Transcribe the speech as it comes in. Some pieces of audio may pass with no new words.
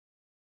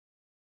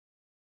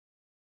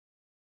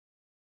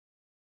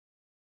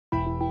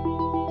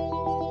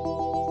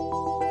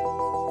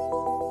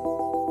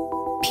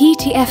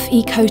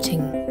PTFE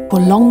coating for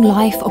long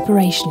life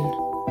operation.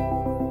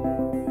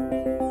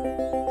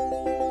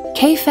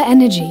 KAEFER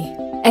Energy,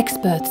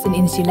 experts in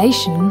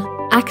insulation,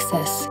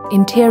 access,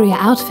 interior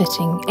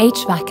outfitting,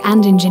 HVAC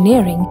and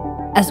engineering,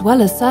 as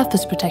well as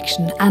surface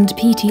protection and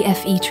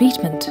PTFE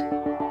treatment.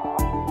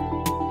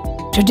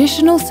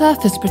 Traditional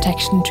surface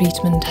protection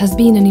treatment has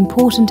been an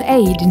important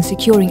aid in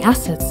securing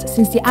assets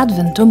since the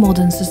advent of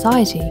modern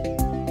society.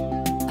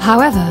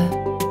 However,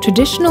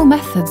 traditional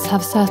methods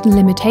have certain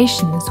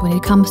limitations when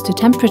it comes to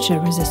temperature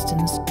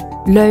resistance,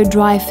 low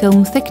dry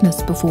film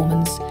thickness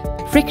performance,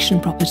 friction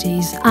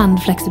properties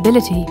and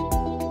flexibility.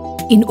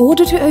 In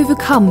order to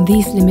overcome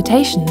these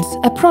limitations,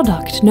 a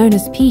product known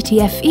as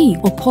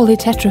PTFE or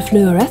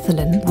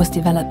polytetrafluoroethylene was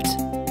developed.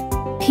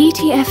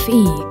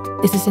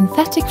 PTFE is a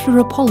synthetic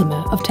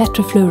fluoropolymer of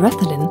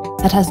tetrafluoroethylene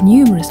that has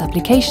numerous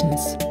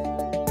applications.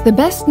 The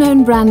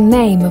best-known brand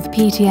name of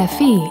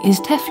PTFE is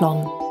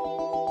Teflon,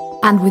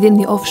 and within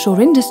the offshore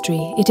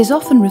industry it is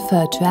often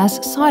referred to as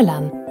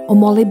Silan or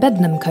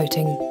molybdenum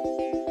coating.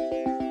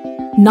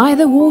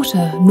 Neither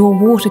water nor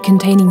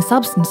water-containing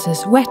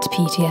substances wet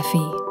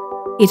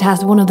PTFE. It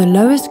has one of the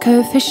lowest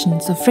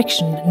coefficients of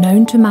friction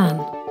known to man.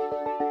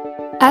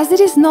 As it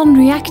is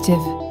non-reactive,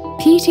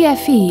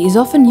 PTFE is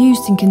often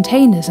used in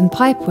containers and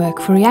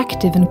pipework for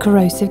reactive and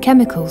corrosive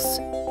chemicals.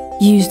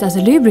 Used as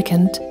a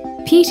lubricant,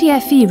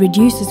 PTFE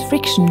reduces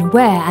friction,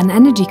 wear and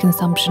energy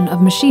consumption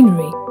of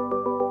machinery.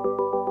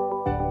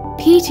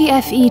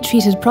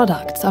 PTFE-treated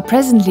products are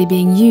presently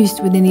being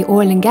used within the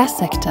oil and gas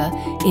sector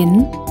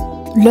in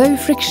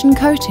low-friction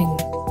coating,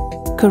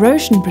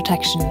 corrosion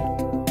protection,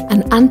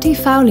 and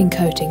anti-fouling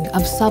coating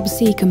of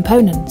subsea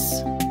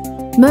components,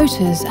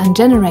 motors and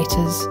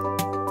generators,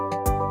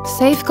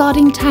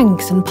 safeguarding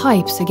tanks and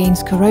pipes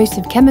against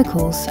corrosive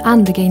chemicals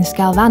and against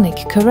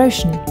galvanic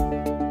corrosion,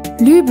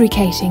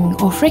 lubricating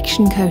or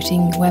friction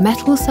coating where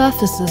metal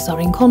surfaces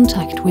are in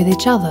contact with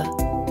each other,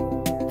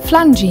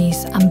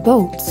 flanges and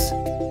bolts.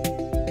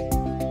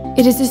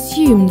 It is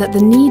assumed that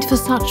the need for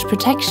such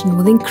protection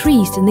will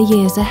increase in the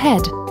years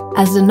ahead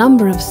as the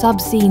number of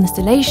subsea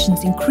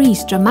installations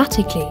increase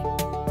dramatically.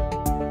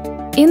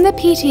 In the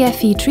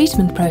PTFE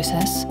treatment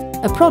process,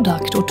 a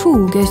product or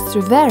tool goes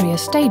through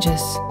various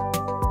stages.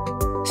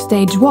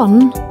 Stage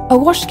 1, a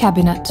wash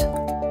cabinet,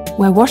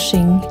 where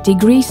washing,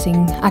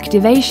 degreasing,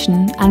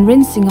 activation and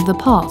rinsing of the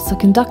parts are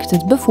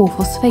conducted before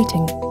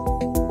phosphating.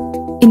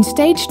 In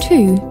Stage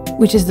 2,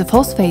 which is the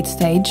phosphate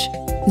stage,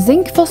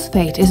 zinc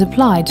phosphate is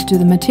applied to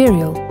the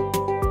material.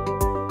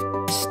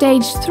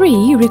 Stage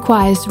 3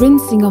 requires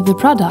rinsing of the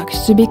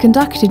product to be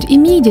conducted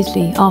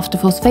immediately after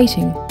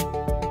phosphating.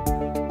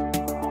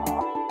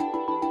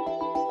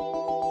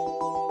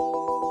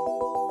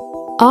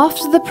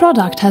 After the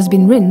product has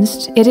been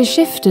rinsed, it is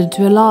shifted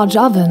to a large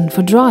oven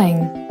for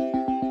drying.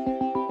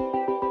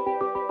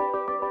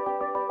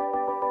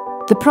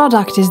 The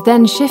product is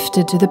then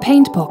shifted to the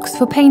paint box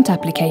for paint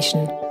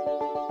application.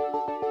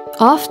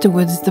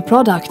 Afterwards, the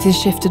product is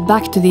shifted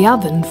back to the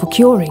oven for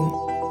curing.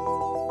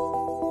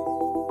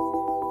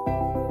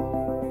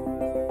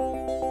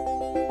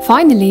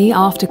 Finally,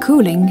 after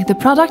cooling, the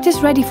product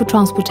is ready for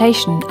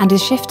transportation and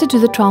is shifted to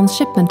the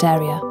transshipment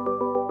area.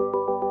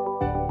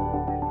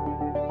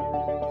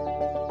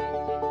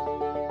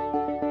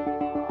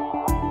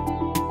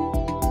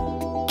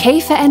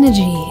 KAEFER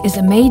Energy is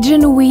a major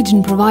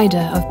Norwegian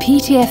provider of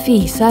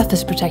PTFE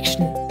surface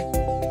protection.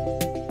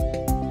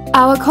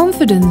 Our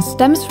confidence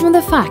stems from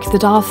the fact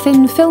that our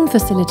thin film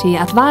facility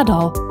at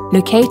Verdal,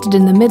 located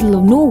in the middle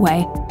of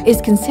Norway,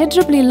 is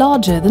considerably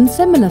larger than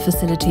similar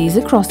facilities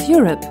across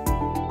Europe.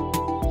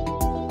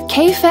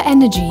 KAEFER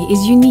Energy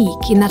is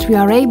unique in that we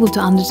are able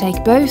to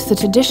undertake both the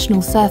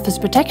traditional surface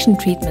protection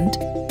treatment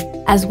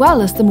as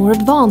well as the more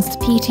advanced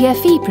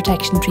PTFE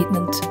protection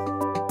treatment.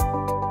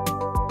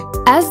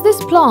 As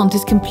this plant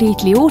is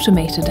completely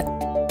automated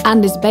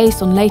and is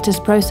based on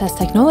latest process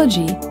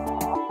technology,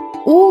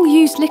 all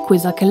used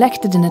liquids are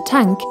collected in a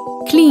tank,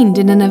 cleaned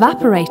in an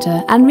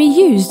evaporator and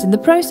reused in the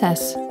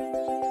process.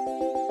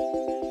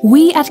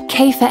 We at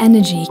KAEFER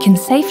Energy can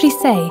safely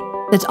say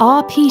that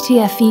our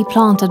PTFE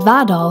plant at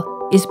Verdal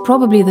is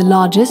probably the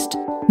largest,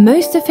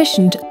 most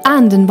efficient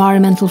and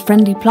environmental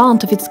friendly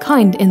plant of its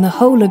kind in the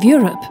whole of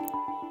Europe.